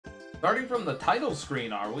Starting from the title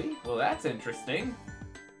screen, are we? Well, that's interesting.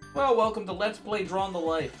 Well, welcome to Let's Play Drawn to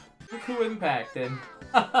Life. Kuuimpact, and...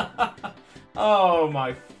 oh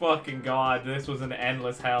my fucking god, this was an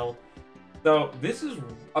endless hell. So, this is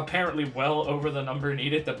apparently well over the number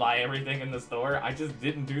needed to buy everything in the store. I just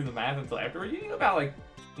didn't do the math until afterward. You need about like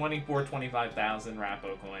 25,000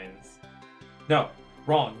 Rappo coins. No,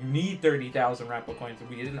 wrong. You need 30,000 Rappo coins if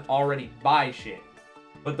we didn't already buy shit.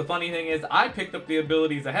 But the funny thing is, I picked up the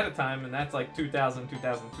abilities ahead of time, and that's like 2,000,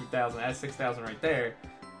 2,000, 2,000. That's 6,000 right there.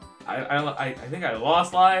 I think I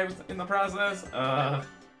lost lives in the process.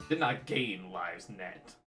 Did not gain lives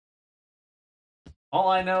net. All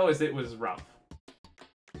I know is it was rough.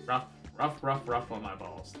 Rough on my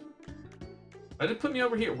balls. But it put me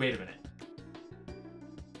over here. Wait a minute.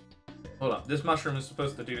 Hold up. This mushroom is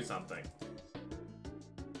supposed to do something.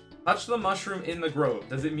 Touch the mushroom in the grove.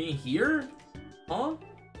 Does it mean here? Huh?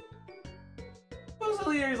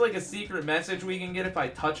 Supposedly there's like a secret message we can get if I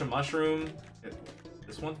touch a mushroom.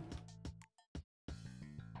 This one?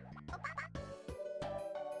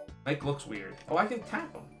 Mike looks weird. Oh, I can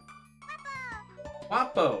tap him.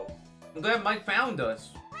 Wapo! I'm glad Mike found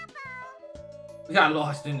us. We got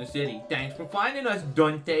lost in the city. Thanks for finding us,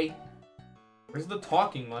 Dante. Where's the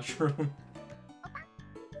talking mushroom?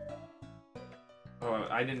 Oh,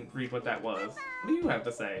 I didn't read what that was. What do you have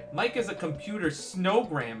to say? Mike is a computer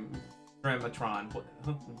snowgrammatron.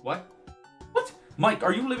 What? What? Mike,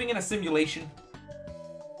 are you living in a simulation?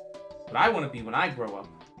 What I want to be when I grow up.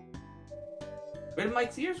 Where did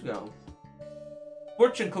Mike's ears go?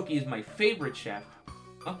 Fortune Cookie is my favorite chef.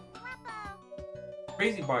 Huh?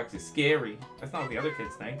 Crazy Barks is scary. That's not what the other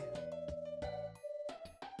kids think.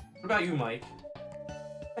 What about you, Mike?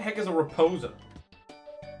 What the heck is a Raposa?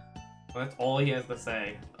 Well, that's all he has to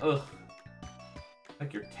say. Ugh.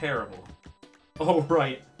 Like you're terrible. Oh,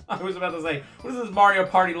 right. I was about to say, what is this Mario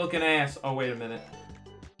Party looking ass? Oh, wait a minute.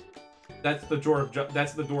 That's the door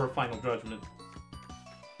of final judgment.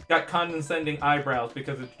 Got condescending eyebrows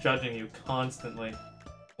because it's judging you constantly.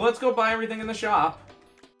 Well, let's go buy everything in the shop.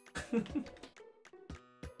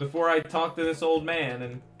 Before I talk to this old man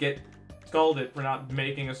and get scolded for not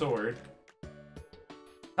making a sword.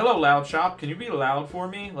 Hello, loud shop. Can you be loud for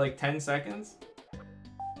me? Like 10 seconds?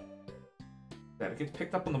 That it gets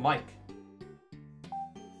picked up on the mic.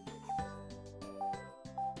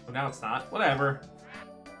 Oh, now it's not. Whatever.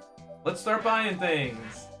 Let's start buying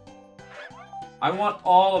things. I want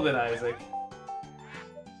all of it, Isaac.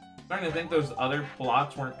 I'm starting to think those other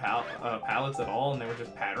blocks weren't palettes at all, and they were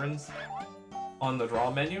just patterns on the draw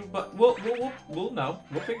menu. But we'll know.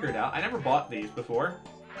 We'll figure it out. I never bought these before.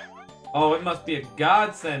 Oh, it must be a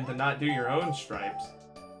godsend to not do your own stripes.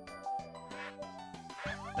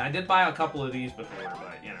 Now, I did buy a couple of these before,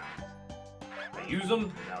 but, you know. I use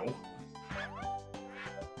them? No.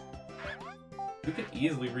 You could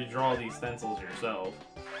easily redraw these stencils yourself.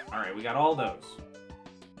 Alright, we got all those.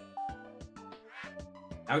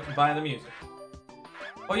 Now we can buy the music.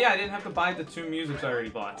 Oh yeah, I didn't have to buy the 2 musics I already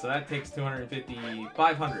bought, so that takes 250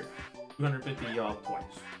 points.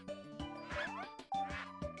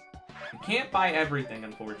 You can't buy everything,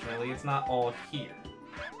 unfortunately. It's not all here.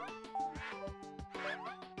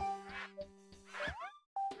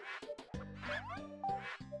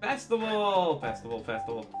 Festival.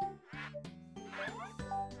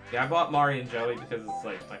 Yeah, I bought Mari and Joey because it's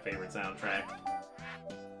like my favorite soundtrack.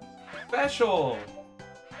 Special!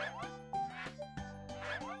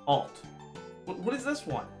 Alt. What is this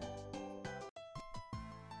one?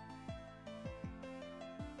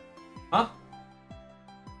 Huh?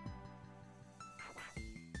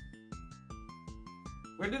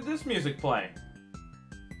 Where did this music play?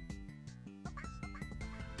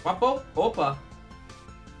 Wapo? Opa.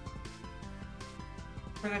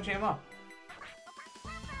 Turn that jam up.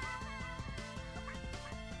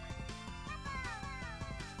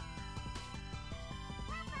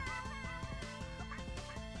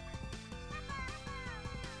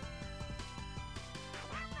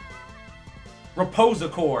 Raposa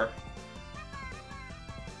Core.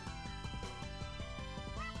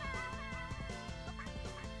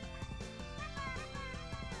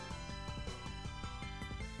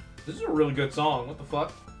 This is a really good song. What the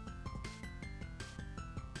fuck?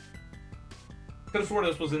 Could have sworn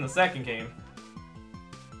this was in the second game.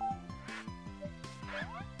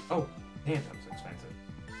 Oh, damn, that was expensive.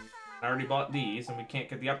 I already bought these, and we can't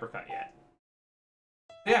get the uppercut yet.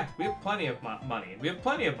 Yeah, we have plenty of money. We have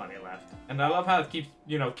plenty of money left. And I love how it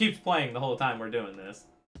keeps playing the whole time we're doing this.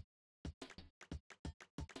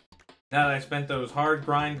 Now that I spent those hard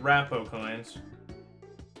grind Rappo coins.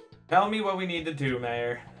 Tell me what we need to do,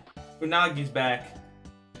 Mayor. Unagi's back.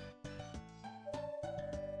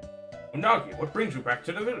 Unagi, what brings you back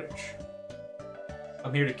to the village?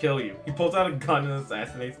 I'm here to kill you. He pulls out a gun and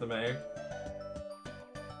assassinates the mayor.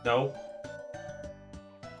 No.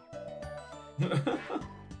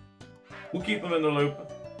 We'll keep him in the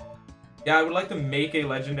loop. Yeah, I would like to make a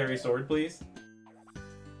legendary sword, please.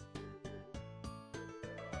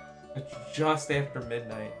 It's just after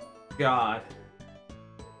midnight. God.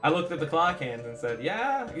 I looked at the clock hands and said,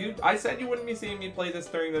 yeah, I said you wouldn't be seeing me play this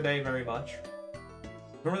during the day very much.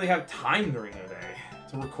 I don't really have time during the day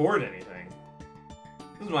to record anything.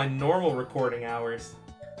 This is my normal recording hours.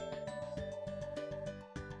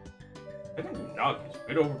 I think Nug is a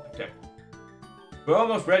bit overprotective. We're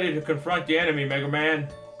almost ready to confront the enemy, Mega Man.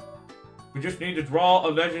 We just need to draw a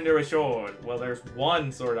legendary sword. Well, there's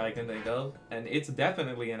one sword I can think of, and it's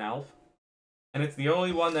definitely an elf. And it's the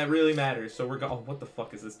only one that really matters, so we're going. Oh, what the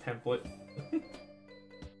fuck is this template?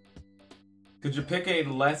 Could you pick a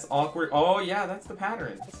less awkward... Oh, yeah, that's the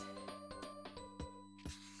patterns.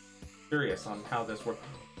 Curious on how this works.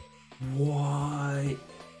 What?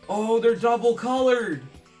 Oh, they're double colored!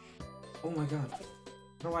 Oh my god.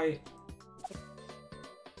 How do I...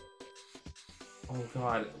 Oh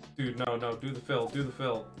god. Dude, no, no. Do the fill. Do the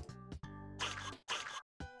fill.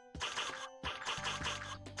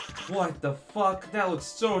 What the fuck? That looks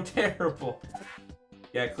so terrible.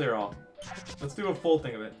 Yeah, clear all. Let's do a full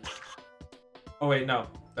thing of it. Oh wait, no.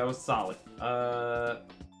 That was solid.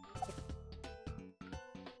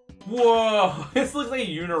 Whoa! This looks like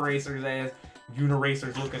Uniracer's ass.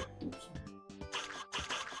 Uniracer's looking... Oops.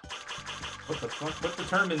 What the fuck? What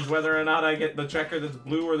determines whether or not I get the checker that's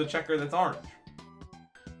blue or the checker that's orange?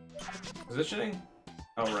 Positioning?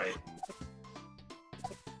 Oh, right.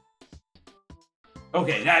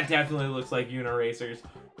 Okay, that definitely looks like Uniracers.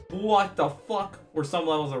 What the fuck? Or some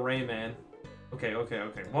levels of Rayman. Okay, okay,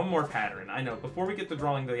 okay. One more pattern. I know. Before we get to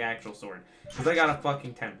drawing the actual sword. Because I got a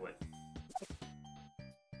fucking template.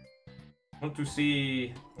 I want to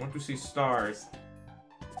see stars.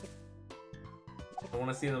 I want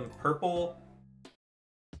to see them purple.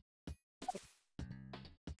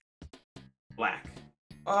 Black.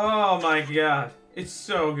 Oh my god. It's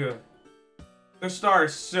so good. Their star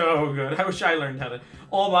is so good. I wish I learned how to...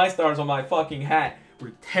 All my stars on my fucking hat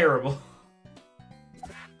were terrible.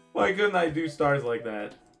 Why couldn't I do stars like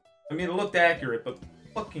that? I mean, it looked accurate, but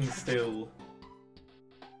fucking still.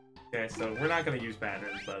 Okay, so we're not gonna use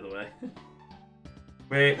patterns, by the way.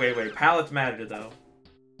 Wait. Palettes matter, though.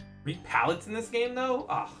 Read palettes in this game, though?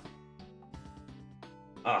 Ugh.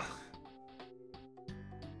 Ugh.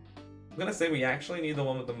 I'm gonna say we actually need the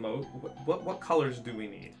one with the most... What colors do we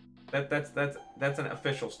need? That's an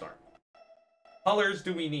official start. Colors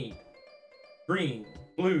do we need? Green,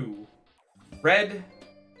 blue, red.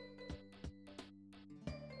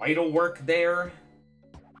 White'll work there.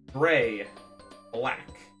 Gray, black.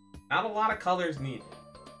 Not a lot of colors needed.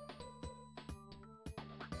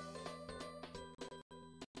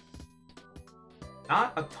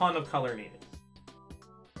 Not a ton of color needed.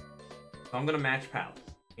 So I'm gonna match palette.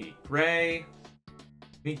 Need gray.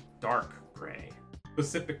 Need dark gray.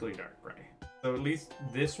 Specifically dark gray. So at least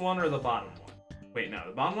this one or the bottom one. Wait, no,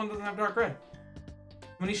 the bottom one doesn't have dark red.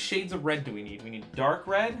 How many shades of red do we need? We need dark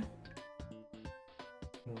red.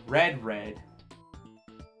 Red.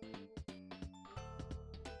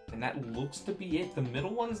 And that looks to be it. The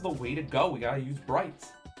middle one's the way to go. We gotta use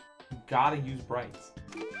brights. We gotta use brights.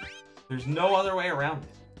 There's no other way around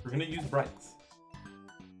it. We're gonna use brights.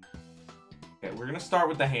 Okay, we're gonna start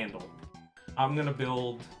with the handle. I'm gonna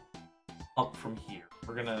build up from here.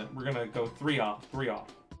 We're gonna go 3 off.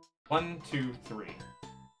 1, 2, 3.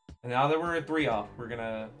 And now that we're at 3 off,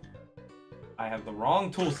 I have the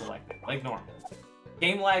wrong tool selected, like normal.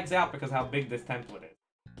 Game lags out because how big this template is.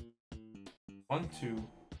 1, 2,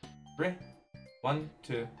 3. 1,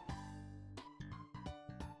 2.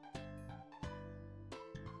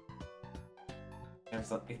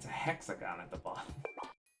 It's a hexagon at the bottom.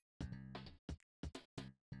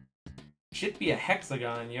 Should be a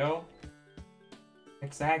hexagon, yo.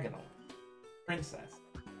 Hexagonal. Princess.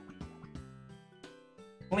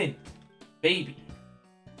 Flint. Baby.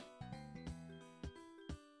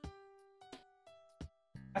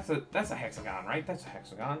 That's a hexagon, right? That's a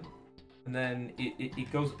hexagon. And then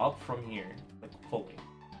it goes up from here, like fully.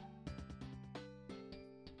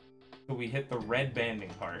 So we hit the red banding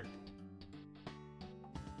part.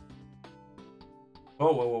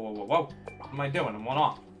 Whoa. What am I doing? I'm 1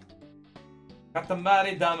 off.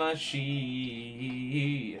 Katamari Damashi.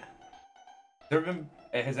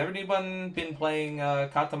 Has everyone been playing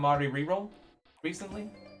Katamari Reroll recently?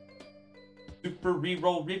 Super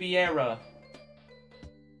Reroll Riviera.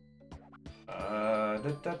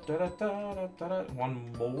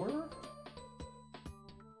 One more?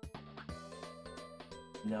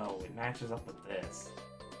 No, it matches up with this.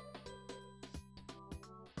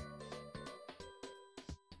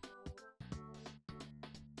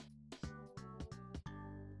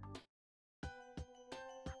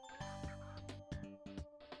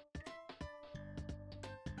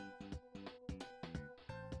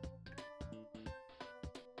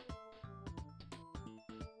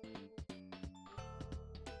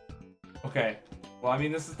 Okay. Well, I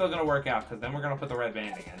mean, this is still gonna work out, because then we're gonna put the red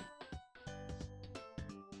banding in.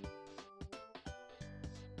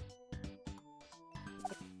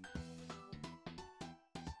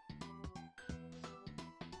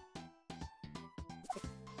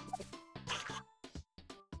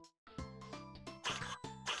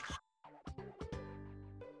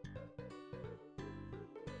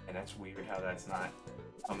 And that's weird how that's not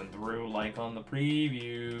coming through like on the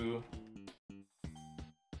preview.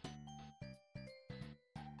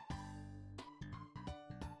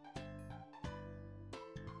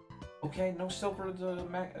 Okay, no silver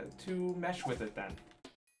to mesh with it then.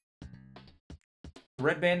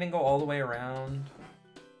 Red banding go all the way around.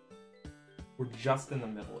 We're just in the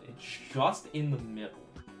middle. It's just in the middle.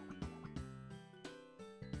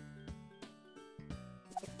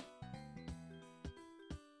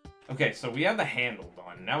 Okay, so we have the handle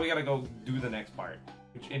done. Now we gotta go do the next part,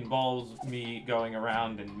 which involves me going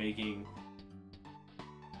around and making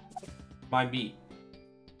my meat.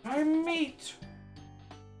 My meat!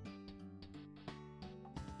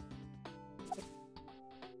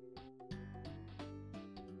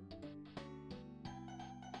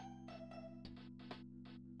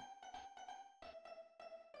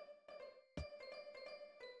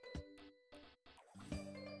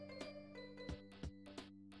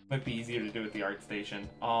 Might be easier to do at the art station.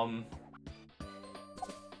 Trying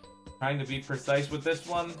to be precise with this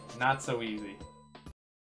one, not so easy.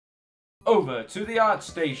 Over to the art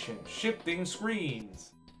station, shifting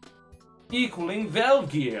screens. Equaling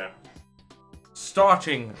valve gear.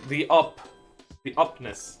 Starting the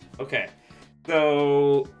upness. Okay,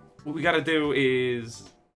 so what we gotta do is,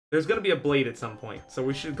 there's gonna be a blade at some point, so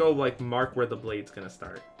we should go like mark where the blade's gonna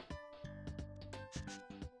start.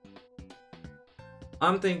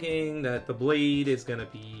 I'm thinking that the blade is gonna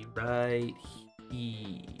be right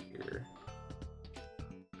here.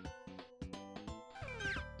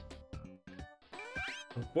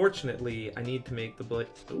 Unfortunately, I need to make the blade.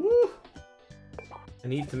 Ooh! I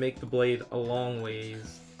need to make the blade a long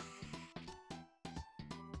ways.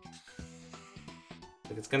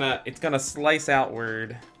 Like it's gonna slice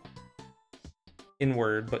outward,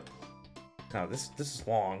 inward, but no, this is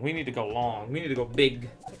long. We need to go long. We need to go big.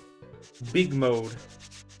 Big mode.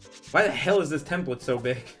 Why the hell is this template so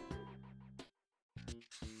big?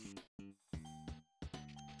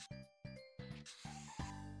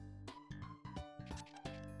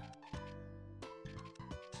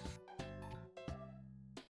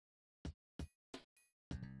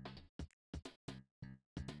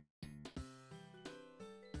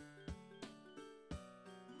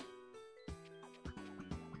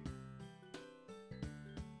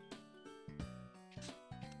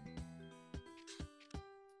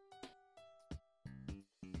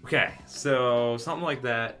 Okay, so something like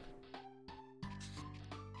that.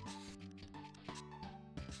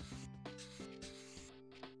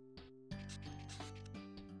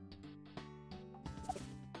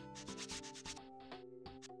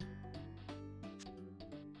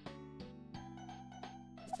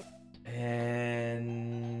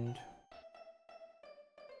 And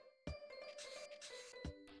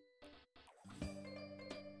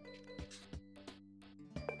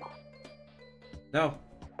no.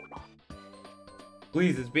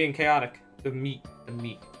 Please, it's being chaotic. The meat. And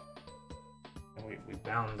we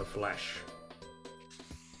bound the flesh.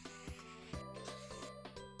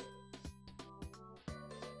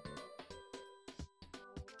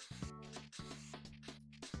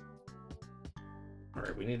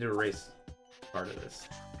 Alright, we need to erase part of this.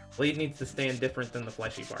 Blade needs to stand different than the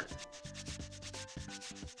fleshy part.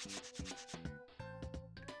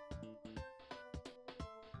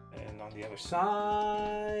 And on the other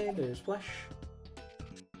side, there's flesh.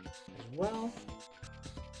 Well,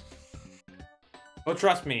 oh,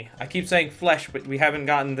 trust me, I keep saying flesh, but we haven't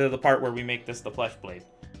gotten to the part where we make this the flesh blade.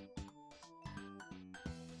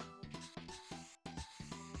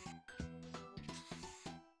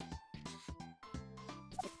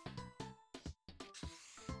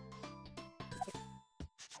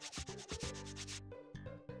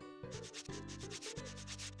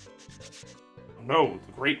 Oh no,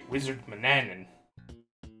 the great wizard Mananan.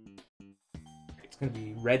 It's gonna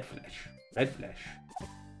be red flesh. Red flesh.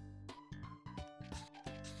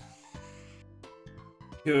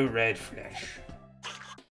 Pure red flesh.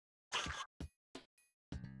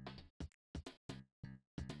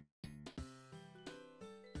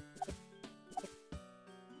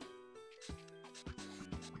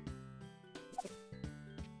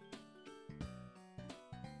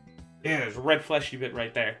 Yeah, there's a red fleshy bit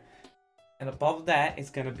right there. And above that is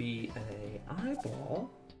going to be an eyeball.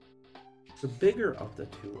 The bigger of the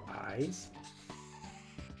two eyes.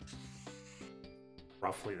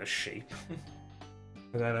 Roughly the shape.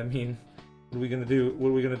 By that I mean, what are we going to do? What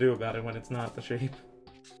are we going to do about it when it's not the shape?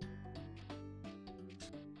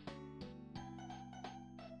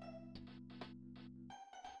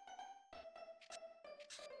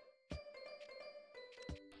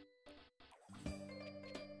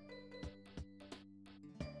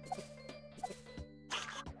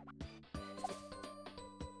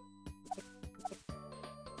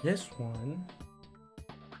 This one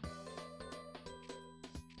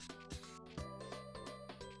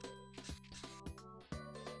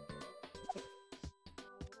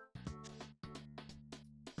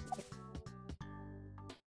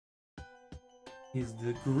is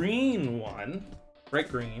the green one, bright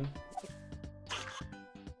green.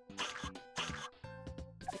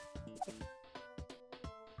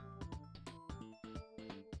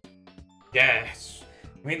 Yes.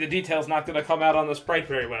 I mean, the detail's not going to come out on the sprite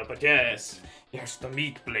very well, but yes. Yes, the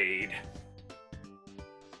meat blade.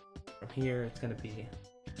 From here, it's going to be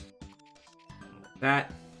like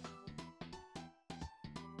that.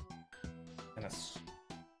 And a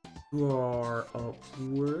scar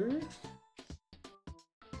upward.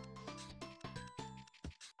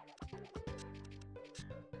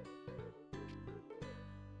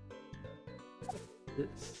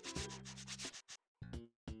 This.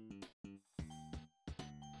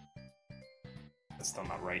 That's still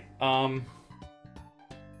not right.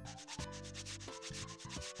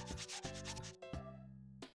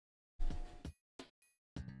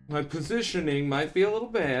 My positioning might be a little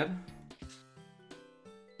bad.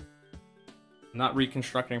 Not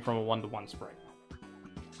reconstructing from a 1-to-1 sprite.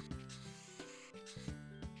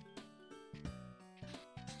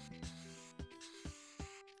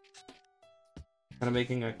 Kind of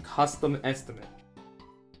making a custom estimate.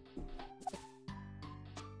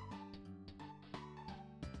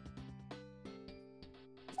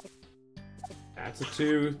 That's a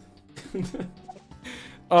tooth.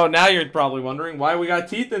 Oh, now you're probably wondering why we got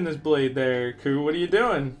teeth in this blade there, Ku. What are you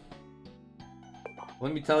doing?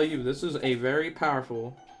 Let me tell you, this is a very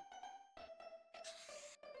powerful...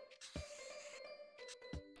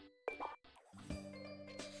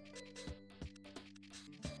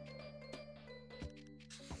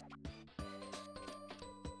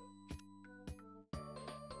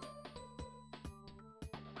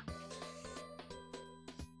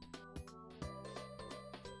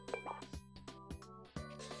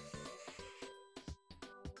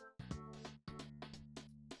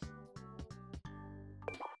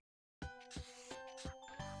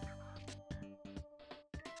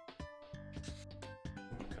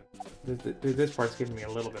 This part's giving me a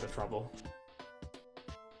little bit of trouble.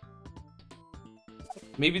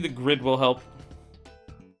 Maybe the grid will help.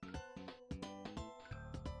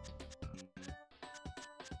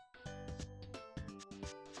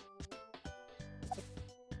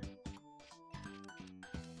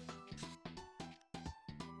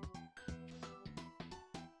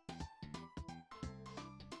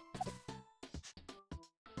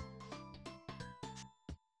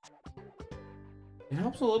 It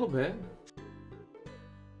helps a little bit.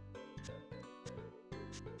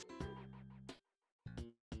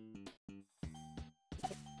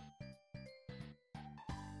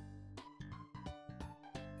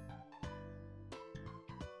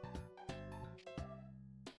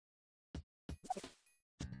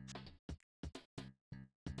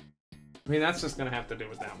 I mean, that's just gonna have to do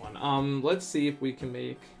with that one. Let's see if we can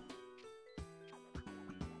make...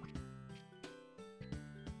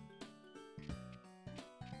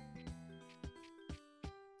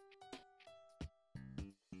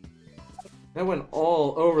 That went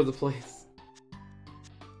all over the place.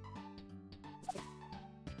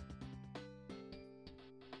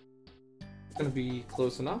 It's gonna be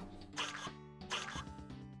close enough.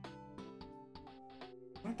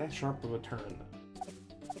 Not that sharp of a turn.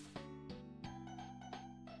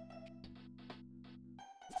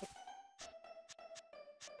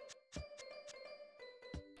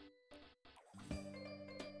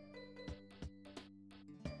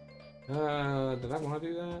 Did I want to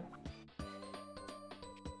do that?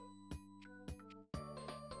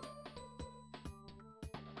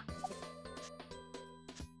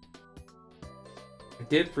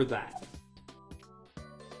 did for that.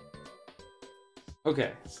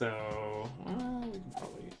 Okay, so we can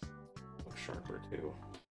probably go sharper too.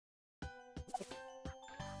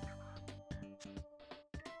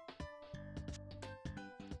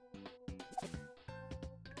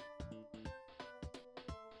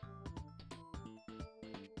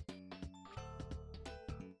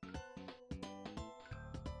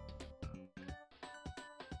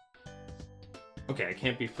 Okay, I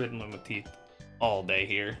can't be fiddling with teeth all day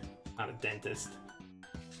here. Not a dentist.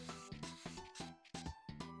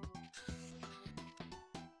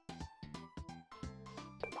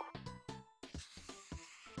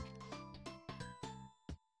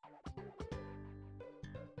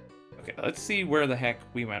 Okay, let's see where the heck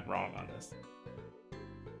we went wrong on this.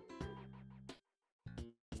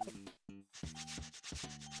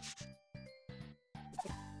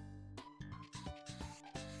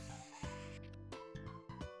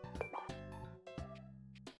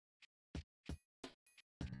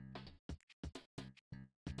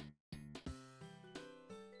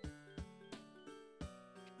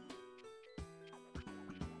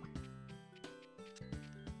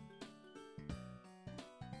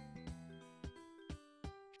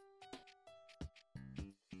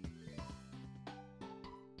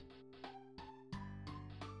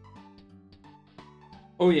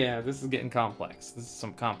 Oh yeah, this is getting complex. This is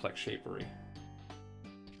some complex shapery.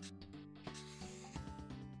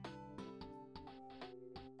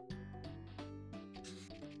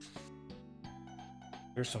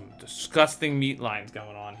 There's some disgusting meat lines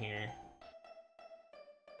going on here.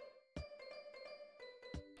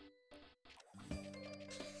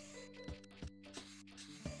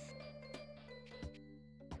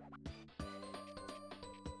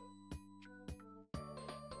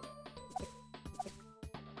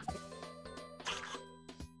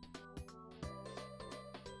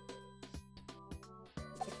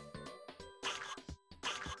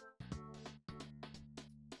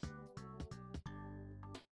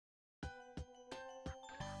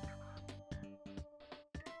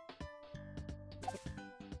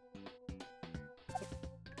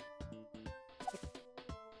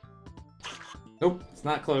 Nope, it's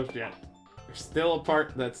not closed yet. There's still a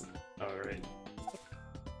part that's... Oh, right.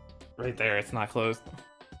 Right there, it's not closed.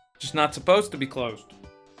 Just not supposed to be closed.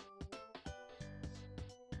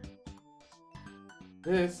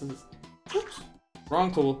 This is... Oops.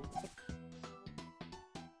 Wrong tool.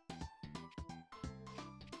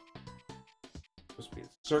 Supposed to be a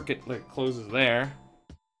circuit that closes there.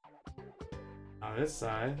 On this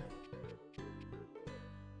side.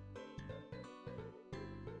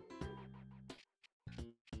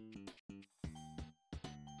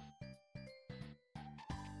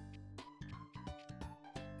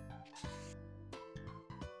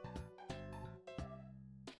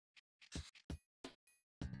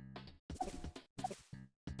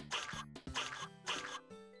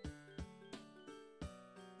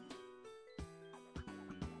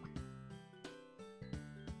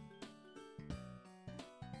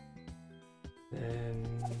 Then...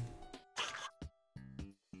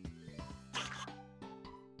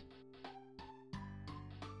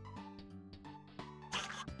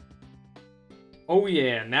 Oh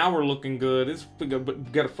yeah, now we're looking good. This we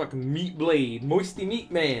got a fucking meat blade. Moisty meat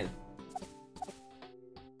man.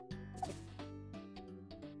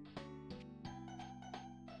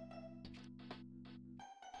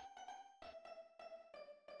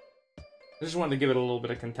 I just wanted to give it a little bit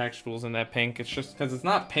of contextuals in that pink. It's just because it's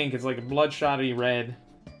not pink, it's like a bloodshotty red.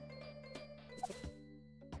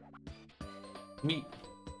 Meat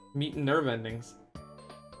and nerve endings.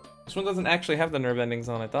 This one doesn't actually have the nerve endings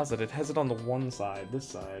on it, does it? It has it on the one side, this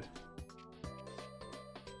side.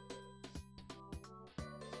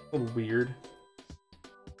 A little weird.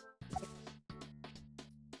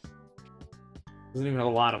 Doesn't even have a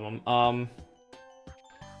lot of them.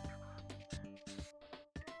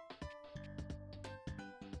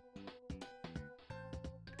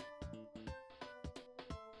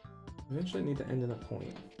 Eventually I need to end in a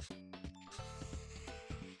point.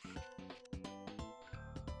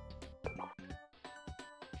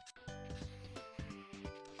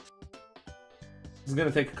 It's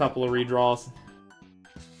gonna take a couple of redraws.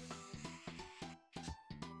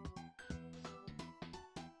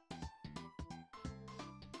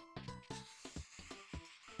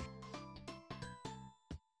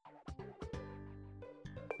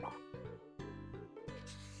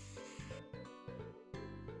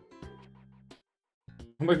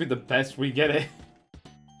 It might be the best we get it.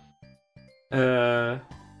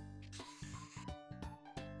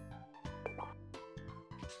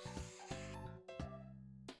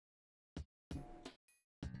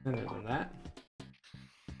 Other than that.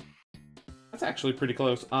 that's actually pretty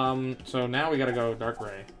close. So now we gotta go dark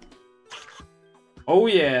gray. Oh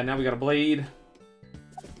yeah, now we got a blade.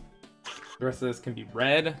 The rest of this can be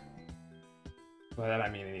red. By that I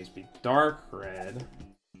mean it needs to be dark red.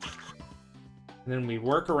 And then we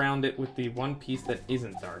work around it with the one piece that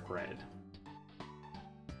isn't dark red.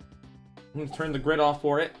 I'm gonna turn the grid off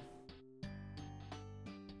for it.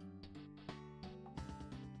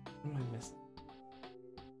 What am I missing?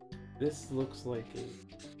 This looks like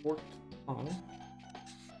a forked tongue.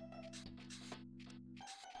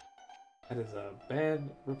 That is a bad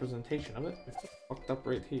representation of it. It's fucked up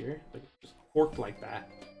right here. Like, just forked like that.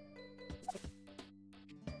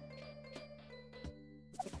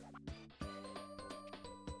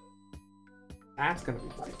 That's gonna be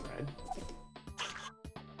bright red.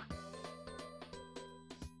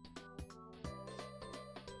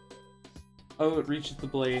 Oh, it reaches the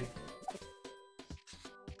blade.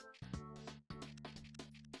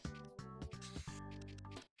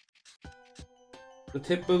 The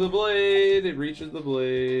tip of the blade, it reaches the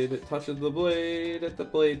blade, it touches the blade at the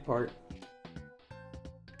blade part.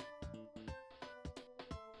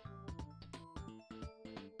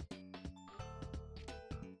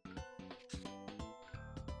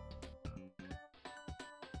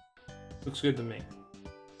 Looks good to me.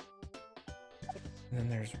 And then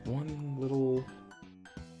there's one little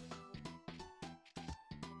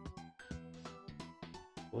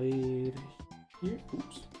blade here.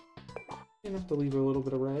 Oops. Enough to leave a little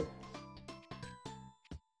bit of red.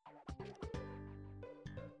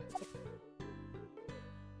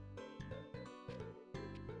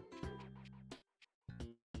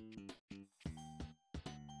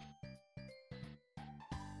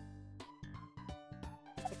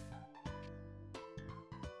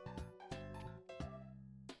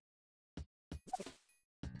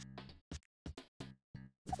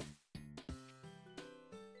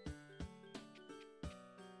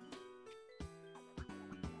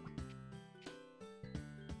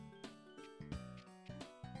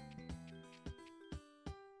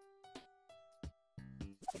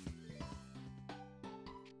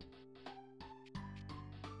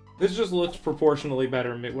 This just looks proportionally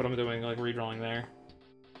better, what I'm doing, like redrawing there.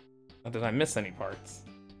 Not that I miss any parts.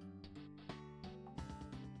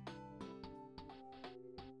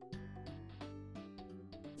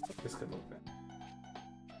 This could look better.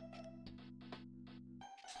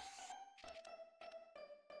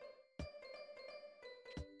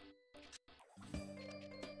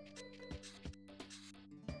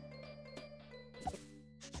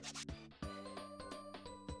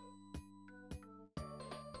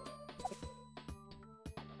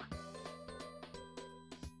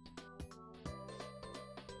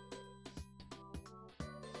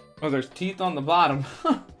 Oh, there's teeth on the bottom.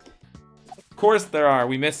 Of course there are.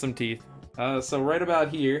 We missed some teeth. So right about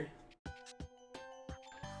here,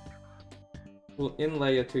 we'll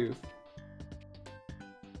inlay a tooth.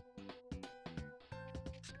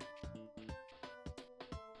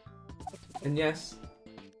 And yes,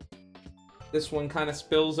 this one kind of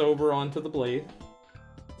spills over onto the blade.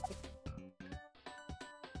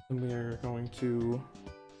 And we are going to...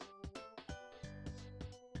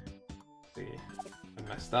 see. I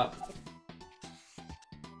messed up.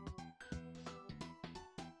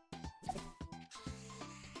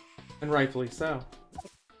 And rightfully so.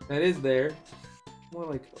 That is there. More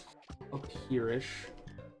like up here-ish.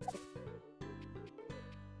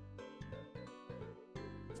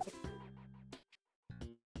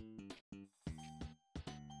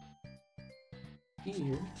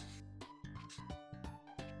 Here.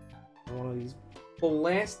 One of these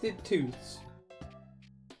blasted tooths.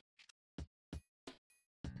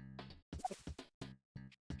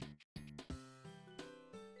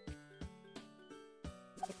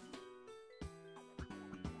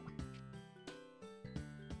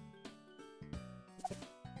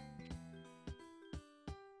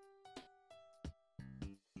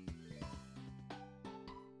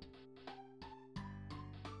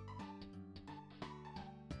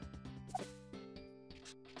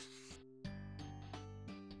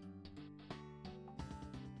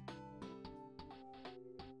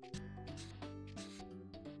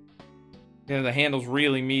 Yeah, the handle's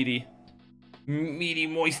really meaty. Meaty,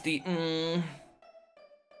 moisty.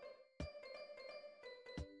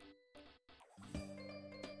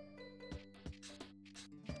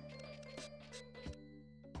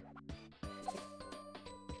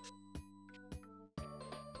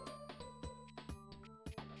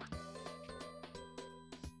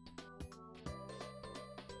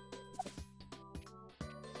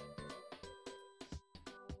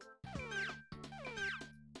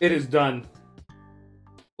 It is done.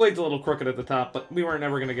 Blade's a little crooked at the top, but we weren't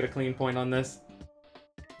ever going to get a clean point on this.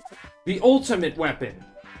 The ultimate weapon.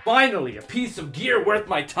 Finally, a piece of gear worth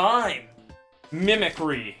my time.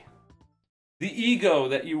 Mimicry. The ego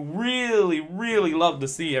that you really, really love to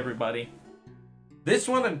see, everybody. This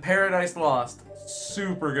one and Paradise Lost.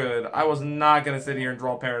 Super good. I was not going to sit here and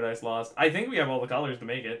draw Paradise Lost. I think we have all the colors to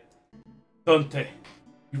make it. Dante,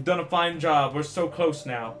 you've done a fine job. We're so close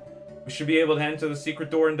now. We should be able to enter the secret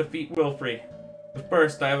door and defeat Wilfrey. But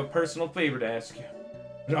first, I have a personal favor to ask you.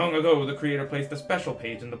 Long ago, the creator placed a special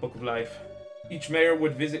page in the Book of Life. Each mayor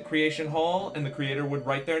would visit Creation Hall, and the creator would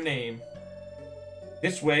write their name.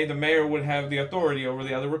 This way, the mayor would have the authority over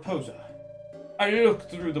the other Raposa. I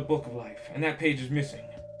looked through the Book of Life, and that page is missing.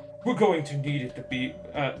 We're going to need it to be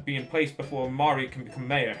in place before Mari can become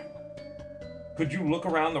mayor. Could you look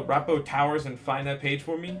around the Rapo Towers and find that page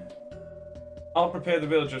for me? I'll prepare the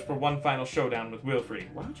villagers for one final showdown with Wilfrey.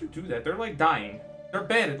 Why don't you do that? They're like dying. They're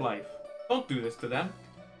bad at life. Don't do this to them.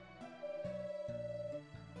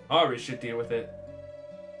 Mari should deal with it.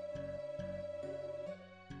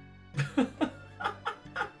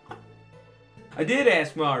 I did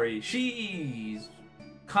ask Mari. She's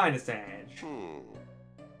kind of sad.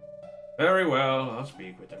 Very well, I'll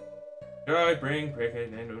speak with him. Should I bring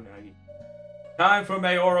Cricket and Unagi? Time for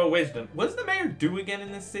mayoral wisdom. What does the mayor do again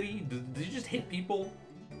in this city? Did he just hit people?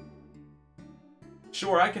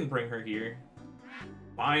 Sure, I can bring her here.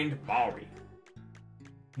 Find Mari.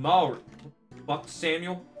 Mari. Fuck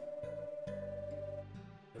Samuel.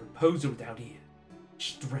 The Raposa without ear.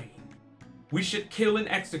 Strange. We should kill and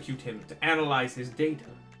execute him to analyze his data.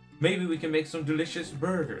 Maybe we can make some delicious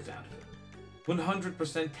burgers out of it.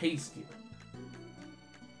 100% tastier.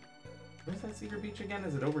 Where's that secret beach again?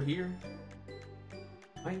 Is it over here?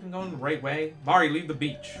 Am I even going the right way? Mari, leave the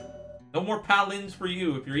beach. No more palins for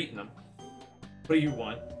you if you're eating them. What do you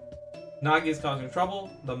want? Nagi is causing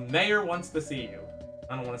trouble. The mayor wants to see you.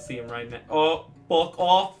 I don't want to see him right now. Oh, fuck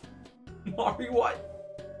off. Mari, what?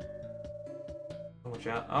 Watch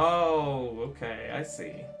out. Oh, okay, I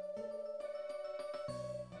see.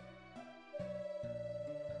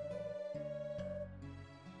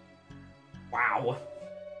 Wow.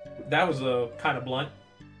 That was kind of blunt.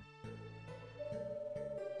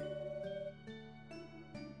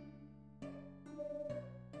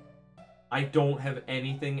 I don't have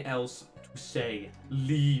anything else to say.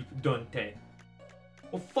 Leave, Dante.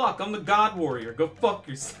 Well, fuck, I'm the God Warrior. Go fuck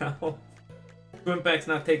yourself. Kuuimpact's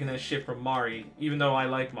not taking that shit from Mari, even though I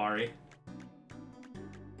like Mari.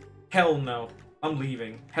 Hell no. I'm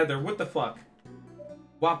leaving. Heather, what the fuck?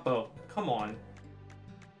 Wapo, come on.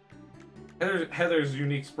 Heather's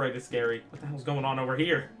unique sprite is scary. What the hell's going on over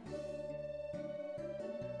here?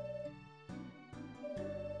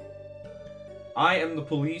 I am the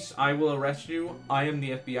police. I will arrest you. I am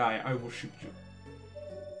the FBI. I will shoot you.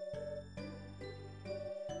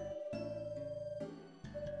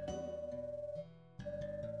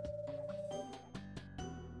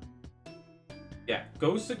 Yeah,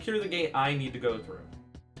 go secure the gate I need to go through.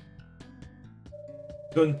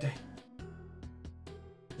 Dante.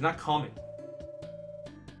 He's not coming.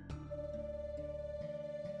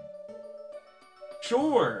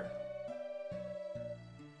 Sure.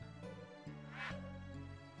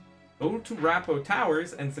 Go to Rapo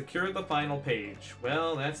Towers and secure the final page.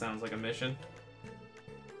 Well, that sounds like a mission.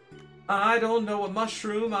 I don't know what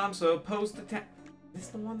mushroom I'm supposed to tap. Is this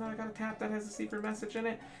the one that I gotta tap that has a secret message in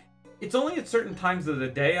it? It's only at certain times of the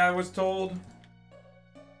day, I was told.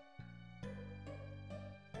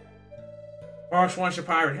 Marsh wants your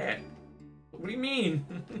pirate hat. What do you mean?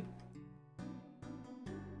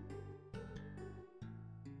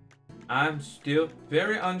 I'm still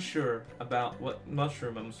very unsure about what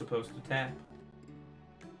mushroom I'm supposed to tap.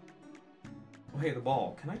 Oh, hey, the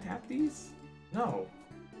ball. Can I tap these? No.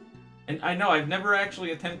 And I know, I've never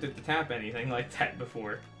actually attempted to tap anything like that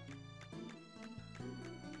before.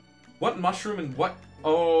 What mushroom and what?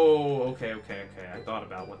 Oh, okay. I thought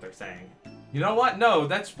about what they're saying. You know what? No,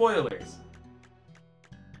 that's spoilers.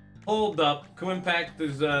 Hold up. Kuuimpact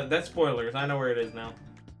is, that's spoilers. I know where it is now.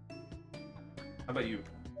 How about you?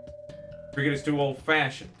 Cricket is too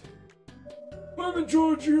old-fashioned. I'm in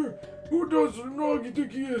charge here. Who does Nagi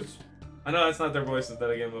think he is? I know that's not their voices that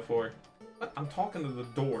I gave before. But I'm talking to the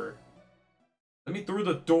door. Let me through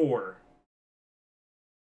the door.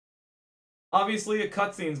 Obviously, a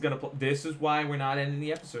cutscene's gonna play. This is why we're not ending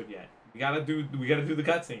the episode yet. We gotta do the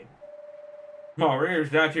cutscene. Mari, is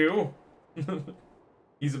that you?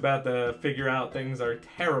 He's about to figure out things are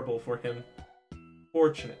terrible for him.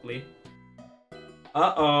 Fortunately.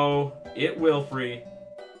 Uh-oh. It Wilfrey.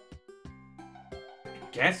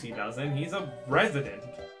 I guess he doesn't. He's a resident.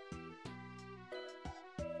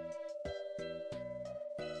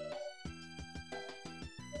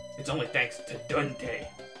 It's only thanks to Dante,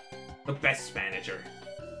 the best manager.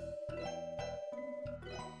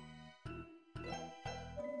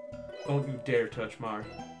 Don't you dare touch Mari.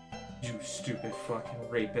 You stupid fucking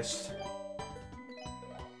rapist.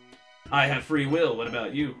 I have free will, what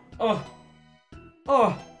about you? Oh!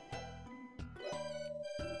 Oh!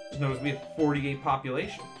 Just noticed we have 48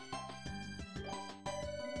 population.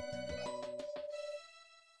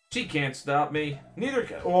 She can't stop me. Neither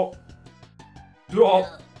can. Oh!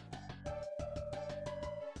 Oh!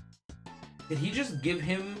 Did he just give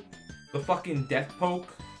him the fucking death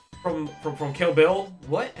poke from Kill Bill?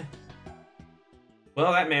 What?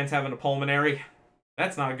 Well, that man's having a pulmonary.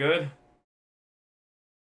 That's not good.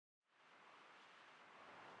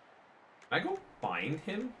 Can I go find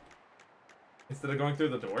him? Instead of going through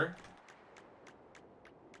the door?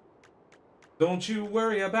 Don't you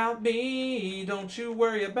worry about me. Don't you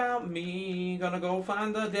worry about me. Gonna go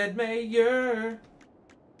find the dead mayor.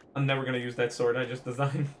 I'm never gonna use that sword I just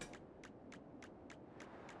designed.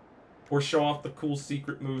 Or show off the cool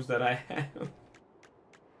secret moves that I have.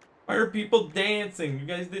 Why are people dancing? You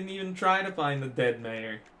guys didn't even try to find the dead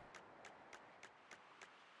mayor.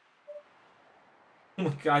 Oh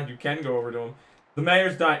my god, you can go over to him. The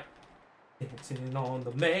mayor's died. Dancing on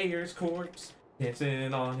the mayor's corpse.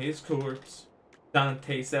 Dancing on his corpse.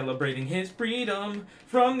 Dante celebrating his freedom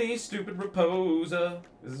from these stupid Raposa.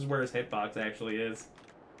 This is where his hitbox actually is.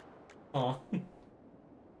 Aw.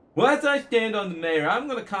 Well, as I stand on the mayor, I'm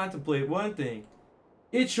gonna contemplate one thing.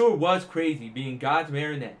 It sure was crazy being God's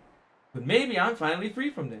marionette. But maybe I'm finally free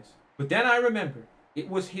from this. But then I remember, it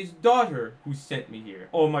was his daughter who sent me here.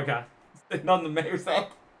 Oh my god. He's sitting on the mayor's head.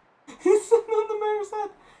 He's sitting on the mayor's head.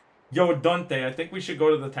 Yo, Dante, I think we should go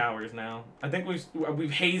to the towers now. I think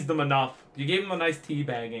we've hazed him enough. You gave him a nice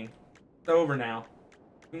teabagging. It's over now.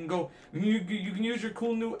 You can go. You can use your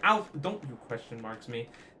cool new outfit. Don't you question marks me.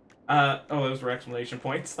 Oh, those were exclamation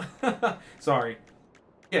points. Sorry.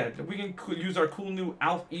 Yeah, we can use our cool new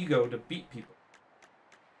Alf ego to beat people.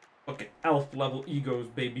 Okay, Elf level egos,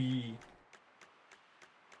 baby.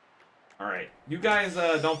 Alright, you guys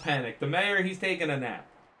don't panic. The mayor, he's taking a nap.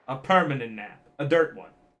 A permanent nap. A dirt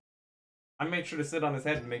one. I made sure to sit on his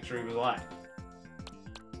head and make sure he was alive.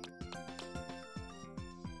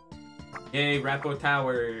 Yay, Rapo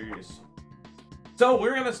Towers. So,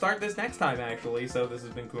 we're gonna start this next time, actually. So, this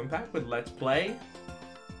has been Kuuimpact with Let's Play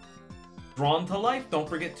Drawn to Life. Don't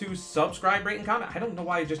forget to subscribe, rate, and comment. I don't know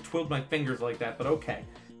why I just twirled my fingers like that, but okay.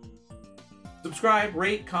 Subscribe,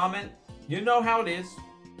 rate, comment. You know how it is.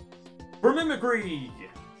 For mimicry!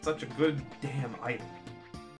 Such a good damn item.